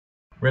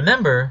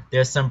Remember,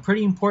 there's some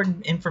pretty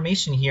important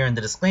information here in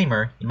the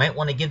disclaimer. You might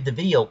want to give the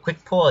video a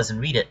quick pause and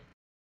read it.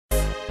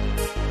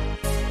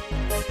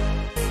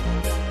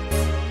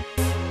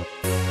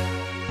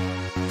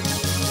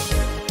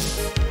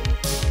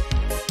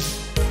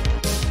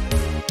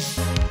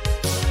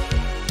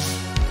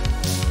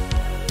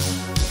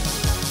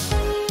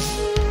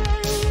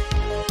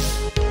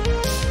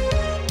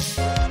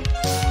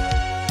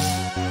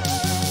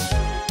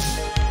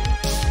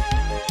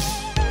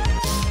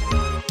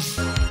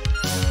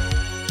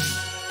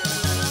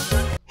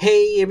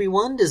 Hey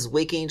everyone, this is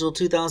Wake Angel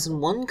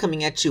 2001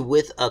 coming at you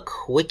with a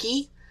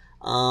quickie.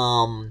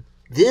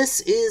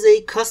 This is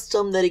a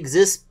custom that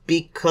exists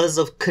because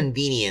of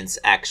convenience,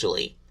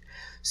 actually.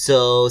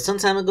 So, some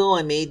time ago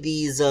I made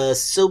these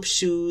soap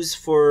shoes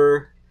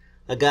for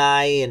a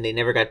guy and they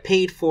never got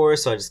paid for,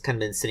 so I just kind of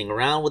been sitting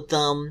around with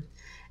them.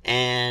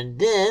 And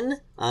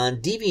then, on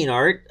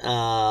DeviantArt,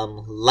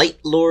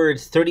 Lightlord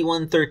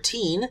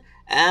 3113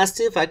 asked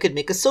if I could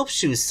make a soap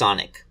shoe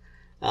Sonic.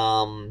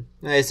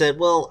 I said,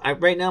 well,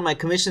 right now my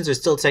commissions are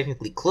still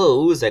technically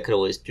closed. I could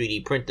always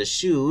 3D print the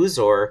shoes,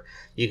 or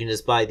you can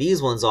just buy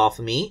these ones off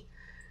of me.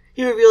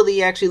 He revealed that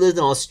he actually lived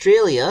in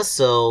Australia,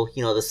 so,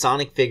 you know, the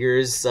Sonic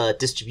figures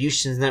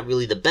distribution's not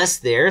really the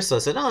best there. So I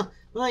said, oh,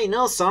 well, you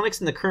know,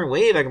 Sonic's in the current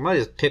wave. I can probably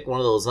just pick one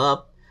of those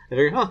up. I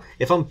figured,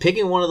 if I'm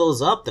picking one of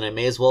those up, then I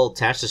may as well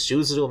attach the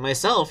shoes to it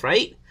myself,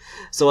 right?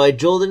 So I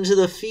drilled into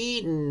the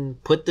feet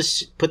and put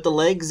the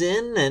legs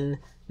in, and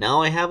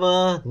now I have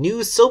a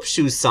new soap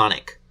shoe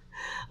Sonic.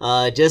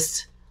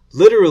 Just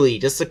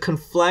a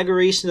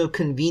conflagration of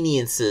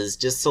conveniences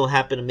just so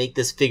happen to make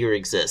this figure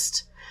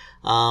exist.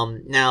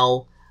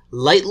 Now,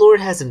 Lightlord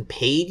hasn't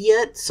paid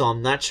yet, so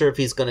I'm not sure if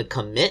he's gonna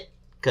commit,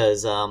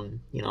 cause,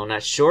 you know, I'm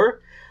not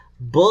sure.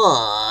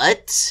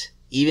 But,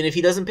 even if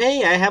he doesn't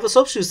pay, I have a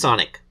soap shoe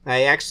Sonic.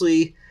 I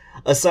actually,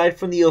 aside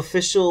from the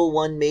official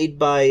one made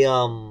by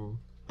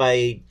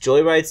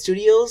Joyride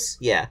Studios?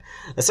 Yeah.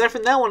 Aside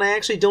from that one, I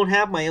actually don't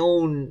have my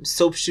own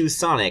Soap Shoe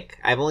Sonic.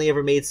 I've only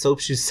ever made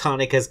Soap Shoe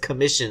Sonic as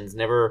commissions,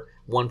 never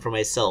one for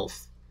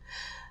myself.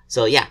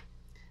 So, yeah.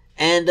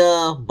 And,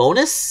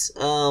 bonus,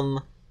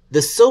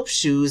 the soap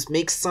shoes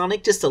make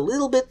Sonic just a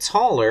little bit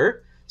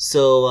taller.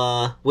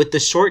 So, with the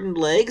shortened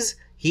legs,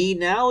 he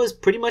now is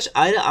pretty much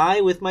eye to eye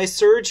with my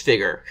Surge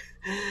figure.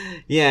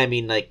 Yeah, I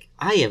mean, like,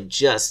 I am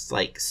just,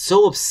 like,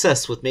 so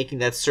obsessed with making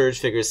that Surge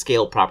figure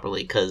scale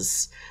properly,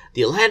 because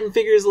the Aladdin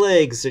figure's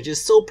legs are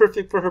just so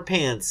perfect for her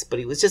pants, but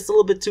he was just a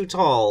little bit too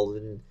tall,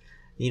 and,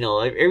 you know,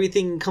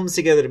 everything comes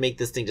together to make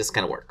this thing just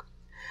kind of work.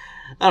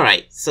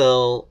 Alright,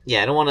 so,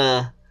 yeah, I don't want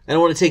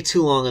to take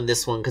too long on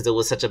this one, because it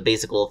was such a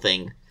basic little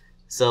thing.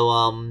 So,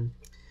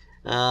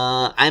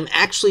 I'm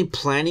actually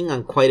planning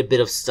on quite a bit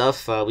of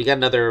stuff. We got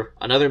another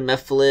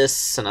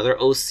Mephiles, another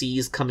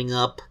OCs coming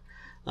up.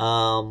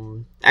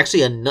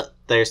 Actually,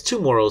 there's 2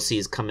 more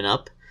OCs coming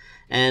up,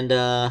 and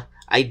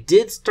I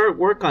did start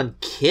work on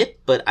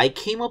Kit, but I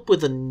came up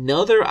with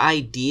another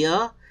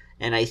idea,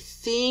 and I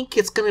think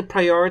it's going to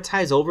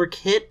prioritize over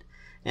Kit,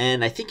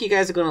 and I think you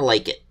guys are going to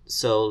like it.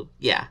 So,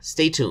 yeah,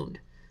 stay tuned.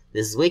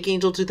 This is Wake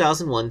Angel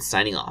 2001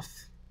 signing off.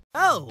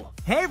 Oh,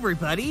 hey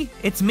everybody,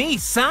 it's me,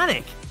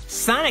 Sonic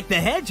the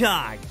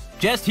Hedgehog.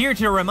 Just here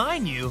to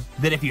remind you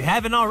that if you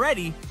haven't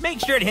already, make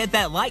sure to hit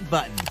that like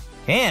button.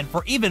 And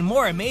for even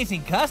more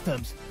amazing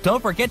customs,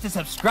 don't forget to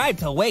subscribe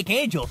to Wake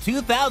Angel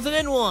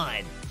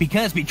 2001,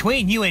 because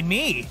between you and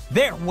me,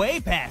 they're way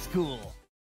past cool.